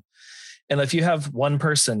crew. And if you have one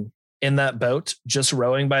person in that boat just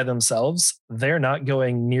rowing by themselves, they're not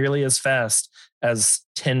going nearly as fast as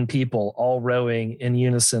 10 people all rowing in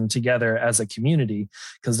unison together as a community,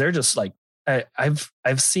 because they're just like, I've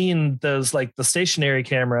seen those, like the stationary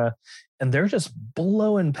camera, and they're just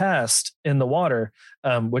blowing past in the water,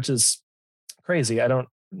 which is crazy. I don't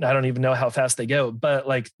even know how fast they go, but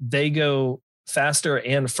like they go faster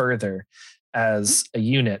and further as a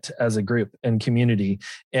unit, as a group and community.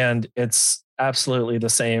 And it's absolutely the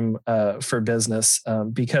same for business,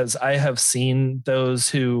 because I have seen those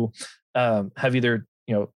who have either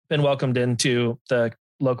been welcomed into the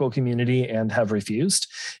local community and have refused,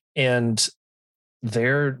 and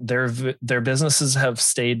their businesses have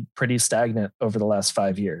stayed pretty stagnant over the last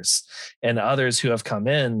 5 years, and others who have come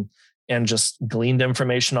in and just gleaned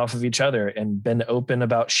information off of each other and been open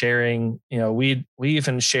about sharing. We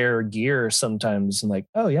even share gear sometimes, and like,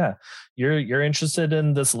 oh yeah, you're interested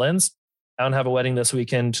in this lens? I don't have a wedding this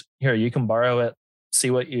weekend. Here, you can borrow it,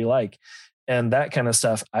 see what you like. And that kind of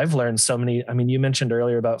stuff. I've learned so many. I mean, you mentioned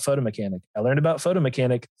earlier about Photo Mechanic. I learned about Photo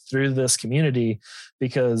Mechanic through this community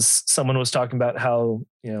because someone was talking about how,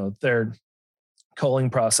 their culling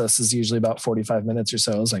process is usually about 45 minutes or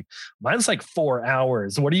so. I was like, mine's like 4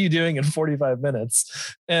 hours. What are you doing in 45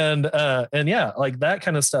 minutes? And yeah, like that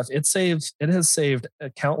kind of stuff. It has saved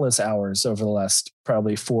countless hours over the last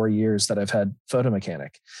probably 4 years that I've had Photo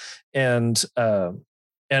Mechanic. And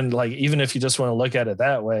like, even if you just want to look at it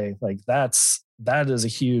that way, like that is a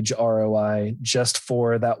huge ROI just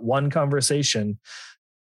for that one conversation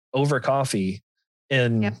over coffee.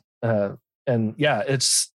 And yeah,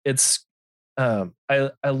 it's I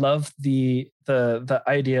love the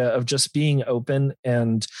idea of just being open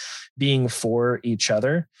and being for each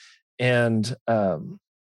other. And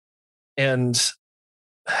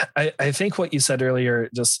I think what you said earlier,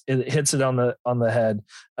 just it hits it on the head,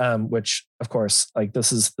 which of course, like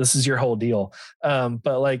this is your whole deal.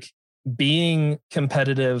 But like being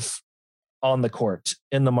competitive on the court,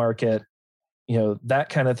 in the market, that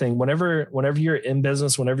kind of thing. Whenever you're in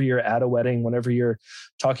business, whenever you're at a wedding, whenever you're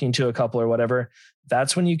talking to a couple or whatever,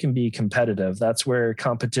 that's when you can be competitive. That's where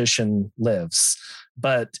competition lives.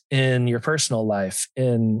 But in your personal life,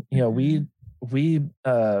 we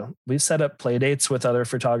set up play dates with other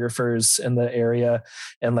photographers in the area,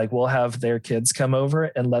 and like we'll have their kids come over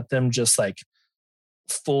and let them just like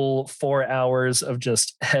full 4 hours of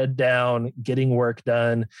just head down getting work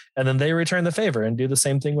done, and then they return the favor and do the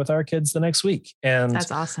same thing with our kids the next week. And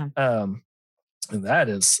that's awesome. That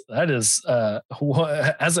is as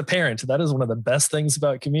a parent, that is one of the best things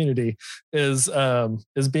about community is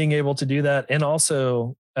being able to do that. And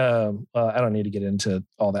also I don't need to get into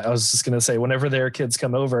all that. I was just going to say, whenever their kids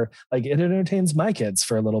come over, like it entertains my kids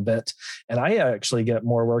for a little bit, and I actually get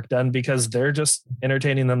more work done because they're just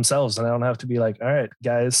entertaining themselves, and I don't have to be like, all right,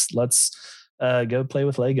 guys, let's go play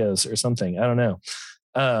with Legos or something. I don't know.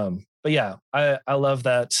 But yeah, I love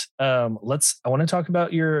that. I want to talk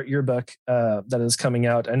about your book that is coming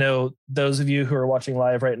out. I know those of you who are watching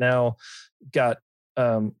live right now got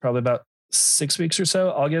probably about 6 weeks or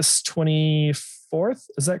so, August 24th.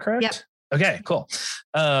 Is that correct? Yep. Okay, cool.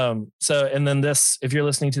 So, and then this, if you're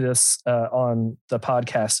listening to this on the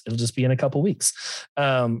podcast, it'll just be in a couple weeks.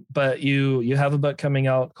 But you have a book coming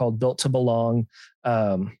out called Built to Belong.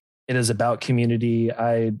 It is about community.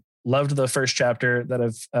 I loved the first chapter that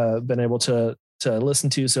I've been able to listen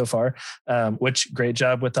to so far, which great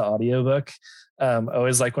job with the audiobook. I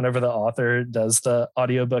always like whenever the author does the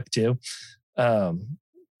audiobook too.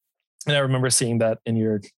 And I remember seeing that in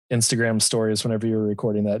your Instagram stories whenever you were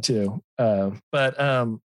recording that too.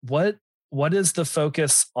 But what is the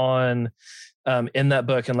focus on in that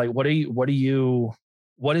book, and like what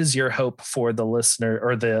is your hope for the listener,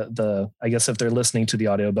 or the I guess if they're listening to the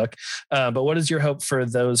audiobook, but what is your hope for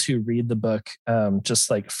those who read the book, just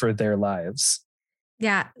like for their lives?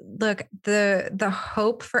 Yeah, look, the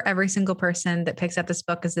hope for every single person that picks up this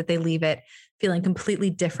book is that they leave it feeling completely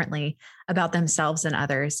differently about themselves and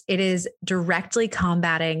others. It is directly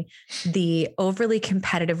combating the overly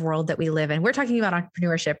competitive world that we live in. We're talking about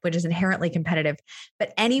entrepreneurship, which is inherently competitive,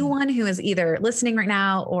 but anyone who is either listening right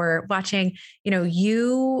now or watching,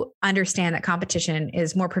 you understand that competition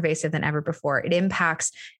is more pervasive than ever before. It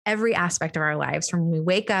impacts every aspect of our lives. From when we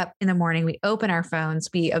wake up in the morning, we open our phones,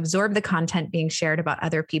 we absorb the content being shared about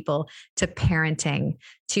other people, to parenting,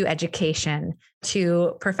 to education,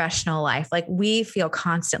 to professional life. Like, we feel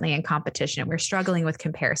constantly in competition. We're struggling with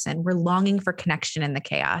comparison. We're longing for connection in the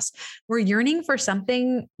chaos. We're yearning for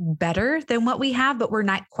something better than what we have, but we're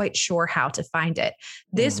not quite sure how to find it.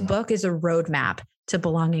 This book is a roadmap to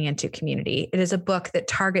belonging into community. It is a book that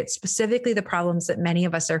targets specifically the problems that many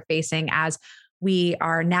of us are facing as we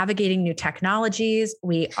are navigating new technologies.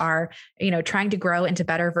 We are, trying to grow into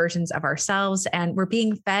better versions of ourselves. And we're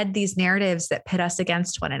being fed these narratives that pit us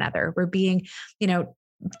against one another. We're being,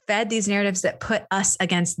 fed these narratives that put us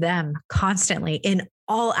against them constantly in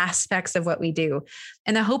all aspects of what we do.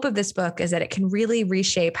 And the hope of this book is that it can really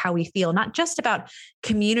reshape how we feel, not just about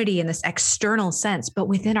community in this external sense, but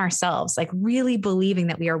within ourselves, like really believing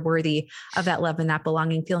that we are worthy of that love and that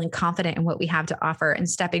belonging, feeling confident in what we have to offer, and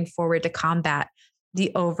stepping forward to combat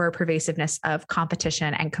the over pervasiveness of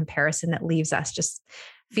competition and comparison that leaves us just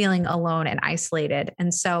feeling alone and isolated.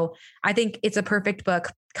 And so I think it's a perfect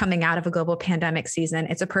book coming out of a global pandemic season.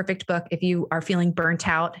 It's a perfect book if you are feeling burnt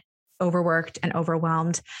out, overworked, and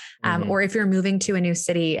overwhelmed, or if you're moving to a new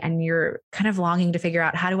city and you're kind of longing to figure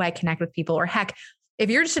out, how do I connect with people? Or heck, if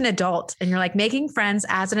you're just an adult and you're like, making friends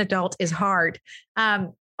as an adult is hard.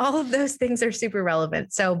 All of those things are super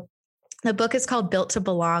relevant. So the book is called Built to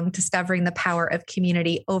Belong: Discovering the Power of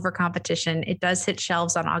Community Over Competition. It does hit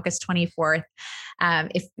shelves on August 24th.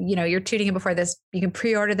 If you're tuning in before this, you can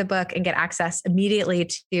pre-order the book and get access immediately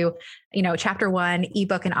to, chapter 1,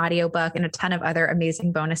 ebook and audiobook, and a ton of other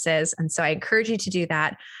amazing bonuses. And so I encourage you to do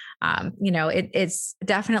that. It's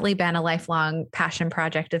definitely been a lifelong passion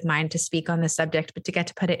project of mine to speak on this subject, but to get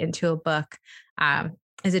to put it into a book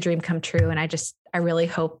is a dream come true. And I really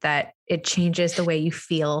hope that it changes the way you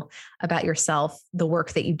feel about yourself, the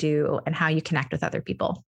work that you do, and how you connect with other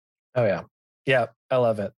people. Oh yeah. Yeah. I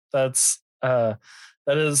love it. That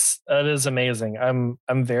is amazing.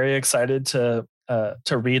 I'm very excited to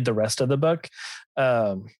read the rest of the book.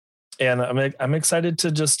 And I'm excited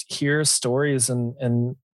to just hear stories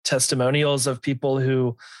and testimonials of people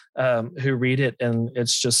who read it, and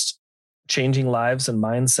it's just changing lives and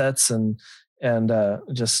mindsets and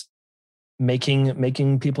just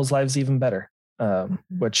making people's lives even better,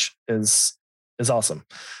 which is awesome.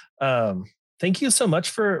 Thank you so much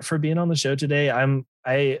for being on the show today.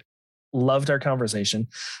 I loved our conversation.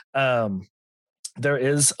 There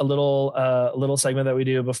is a little segment that we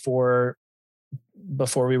do before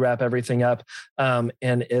we wrap everything up. And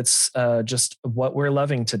it's just what we're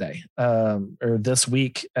loving today, or this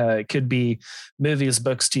week. It could be movies,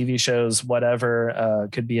 books, TV shows, whatever.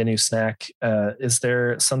 Could be a new snack. Is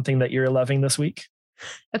there something that you're loving this week?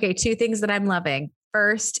 Okay, 2 things that I'm loving.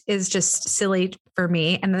 First is just silly for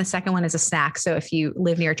me, and then the second one is a snack. So if you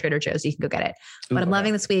live near Trader Joe's, you can go get it. What I'm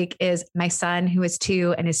loving this week is my son, who is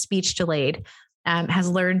 2 and is speech delayed, has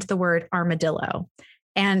learned the word armadillo.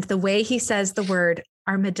 And the way he says the word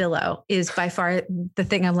armadillo is by far the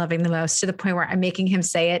thing I'm loving the most, to the point where I'm making him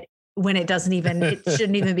say it when it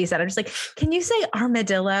shouldn't even be said. I'm just like, can you say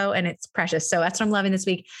armadillo? And it's precious. So that's what I'm loving this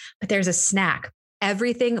week. But there's a snack.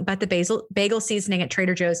 Everything but the bagel seasoning at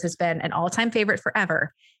Trader Joe's has been an all-time favorite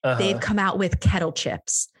forever. They've come out with kettle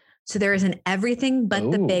chips. So there is an everything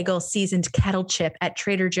but the bagel seasoned kettle chip at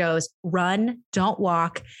Trader Joe's. Run, don't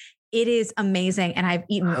walk. It is amazing. And I've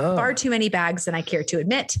eaten far too many bags than I care to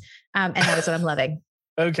admit. And that is what I'm loving.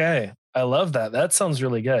 Okay. I love that. That sounds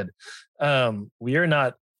really good. We are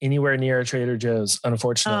not anywhere near a Trader Joe's,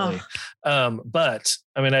 unfortunately. But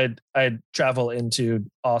I mean, I travel into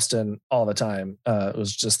Austin all the time. It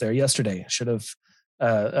was just there yesterday. Should have,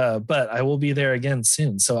 but I will be there again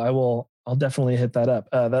soon. So I'll definitely hit that up.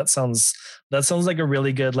 That sounds like a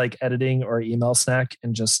really good, like, editing or email snack,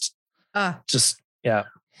 and just yeah.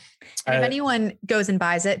 And if anyone goes and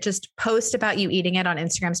buys it, just post about you eating it on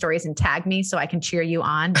Instagram stories and tag me so I can cheer you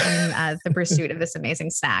on in the pursuit of this amazing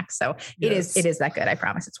snack. So it is that good. I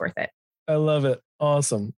promise it's worth it. I love it.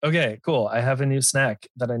 Awesome. Okay, cool. I have a new snack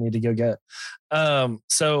that I need to go get.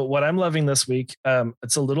 So what I'm loving this week,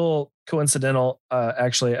 it's a little coincidental.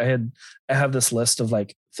 Actually, I have this list of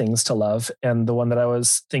like things to love, and the one that I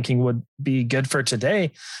was thinking would be good for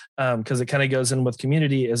today, because it kind of goes in with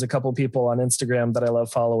community, is a couple people on Instagram that I love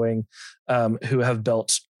following. who have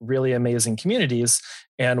built really amazing communities.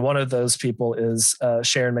 And one of those people is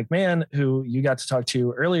Sharon McMahon, who you got to talk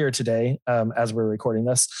to earlier today as we're recording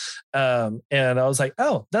this. And I was like,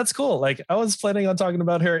 oh, that's cool. Like I was planning on talking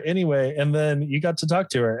about her anyway. And then you got to talk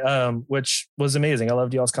to her, which was amazing. I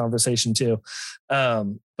loved y'all's conversation too.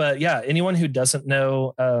 But yeah, anyone who doesn't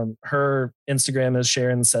know, her Instagram is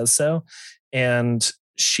Sharon Says So. And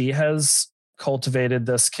she has cultivated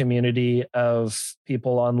this community of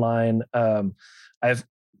people online. I've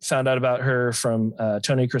found out about her from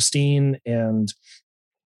Tony Christine, and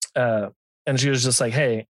she was just like,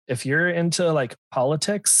 hey, if you're into like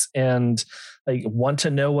politics and like want to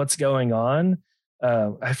know what's going on,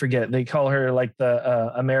 I forget, they call her like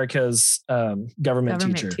the America's government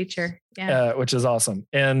teacher. Yeah. Which is awesome.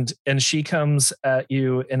 And she comes at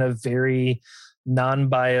you in a very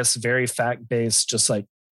non-biased, very fact-based, just like,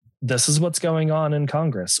 this is what's going on in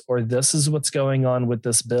Congress, or this is what's going on with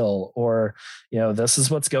this bill, or, you know, this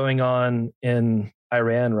is what's going on in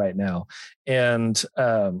Iran right now. And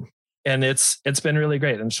it's been really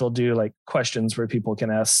great. And she'll do like questions where people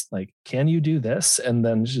can ask like, can you do this? And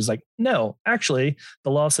then she's like, no, actually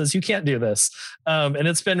the law says you can't do this. And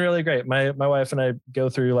it's been really great. My wife and I go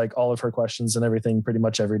through like all of her questions and everything pretty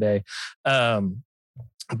much every day.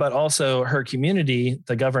 But also her community,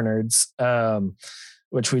 the Governors,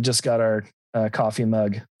 which we just got our coffee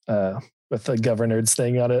mug with the Governors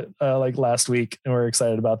thing on it like last week, and we're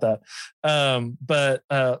excited about that. But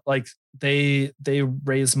like they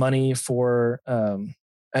raise money for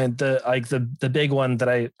and the big one that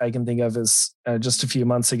I can think of is just a few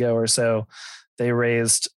months ago or so, they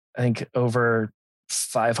raised I think over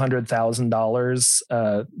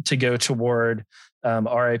 $500,000 to go toward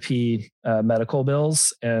RIP medical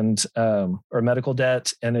bills and or medical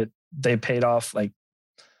debt, and they paid off like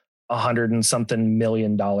 $100 and something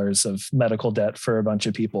million of medical debt for a bunch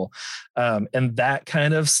of people. And that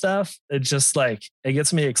kind of stuff, it just like, it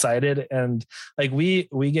gets me excited. And like, we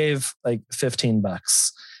gave like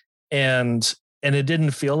 $15 and it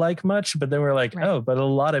didn't feel like much, but then we're like, right. Oh, but a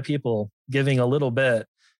lot of people giving a little bit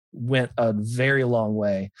went a very long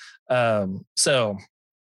way. So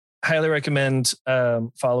highly recommend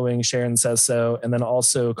following Sharon Says So. And then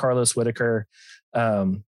also Carlos Whitaker,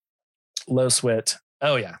 Loswit.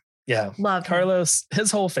 Oh yeah. Yeah. Love Carlos,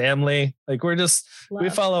 his whole family. Like we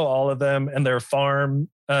follow all of them and their farm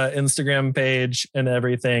Instagram page and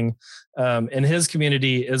everything. And his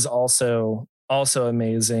community is also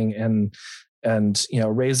amazing and you know,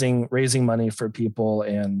 raising money for people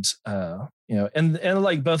and you know, and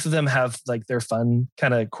like both of them have like their fun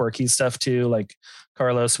kind of quirky stuff too, like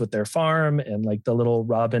Carlos with their farm and like the little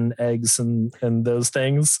robin eggs and those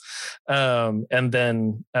things. And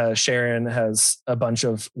then Sharon has a bunch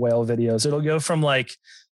of whale videos. It'll go from like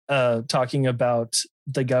talking about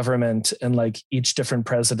the government and like each different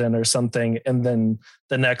president or something. And then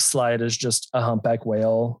the next slide is just a humpback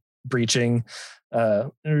whale breaching.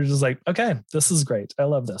 And we're just like, okay, this is great. I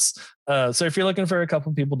love this. So if you're looking for a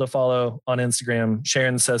couple people to follow on Instagram,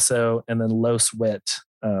 Sharon Says So, and then Loswit,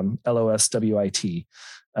 Loswit.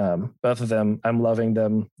 Both of them, I'm loving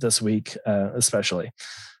them this week, especially.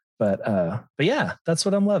 But yeah, that's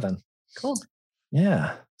what I'm loving. Cool.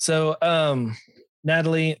 Yeah. So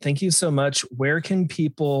Natalie, thank you so much. Where can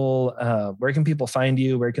people find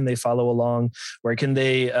you? Where can they follow along? Where can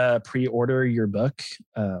they pre-order your book?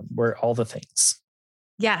 Where all the things?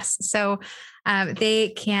 Yes. So they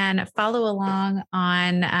can follow along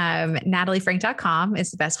on nataliefrank.com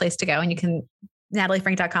is the best place to go. And you can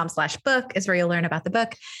nataliefrank.com/book is where you'll learn about the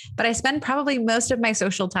book. But I spend probably most of my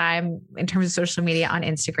social time in terms of social media on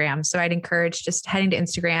Instagram. So I'd encourage just heading to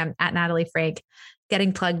Instagram at Natalie Frank,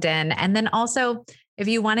 getting plugged in. And then also, if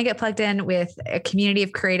you want to get plugged in with a community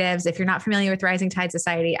of creatives, if you're not familiar with Rising Tide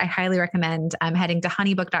Society, I highly recommend heading to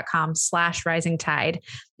honeybook.com/rising tide.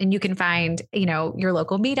 And you can find, you know, your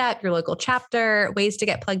local meetup, your local chapter, ways to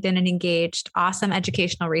get plugged in and engaged, awesome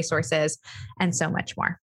educational resources, and so much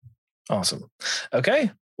more. Awesome. Okay.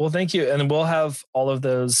 Well, thank you. And we'll have all of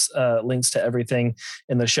those links to everything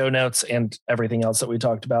in the show notes and everything else that we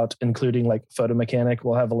talked about, including like Photo Mechanic.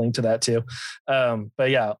 We'll have a link to that too. But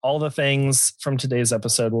yeah, all the things from today's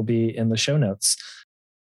episode will be in the show notes.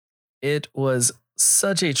 It was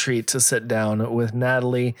such a treat to sit down with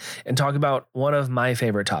Natalie and talk about one of my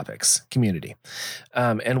favorite topics, community,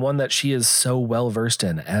 and one that she is so well versed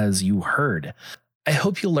in, as you heard. I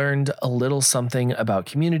hope you learned a little something about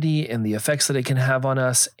community and the effects that it can have on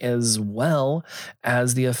us, as well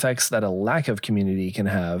as the effects that a lack of community can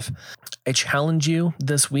have. I challenge you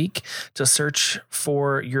this week to search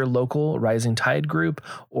for your local Rising Tide group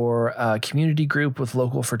or a community group with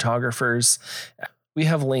local photographers. We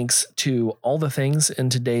have links to all the things in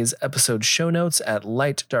today's episode show notes at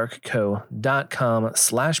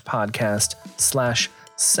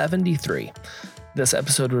lightdarkco.com/podcast/73. This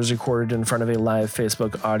episode was recorded in front of a live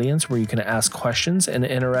Facebook audience where you can ask questions and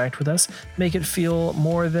interact with us, make it feel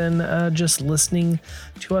more than just listening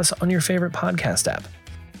to us on your favorite podcast app.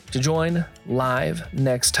 To join live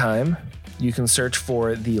next time, you can search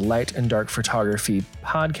for the Light and Dark Photography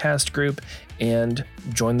podcast group and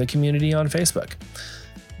join the community on Facebook.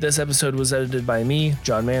 This episode was edited by me,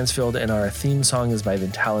 John Mansfield, and our theme song is by the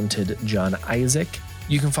talented John Isaac.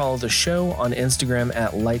 You can follow the show on Instagram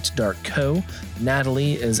at LightDarkCo.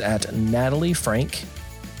 Natalie is at Natalie Frank.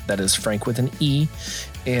 That is Frank with an E.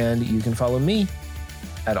 And you can follow me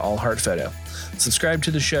at AllHeartPhoto. Subscribe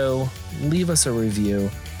to the show. Leave us a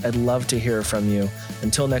review. I'd love to hear from you.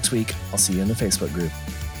 Until next week, I'll see you in the Facebook group.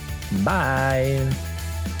 Bye.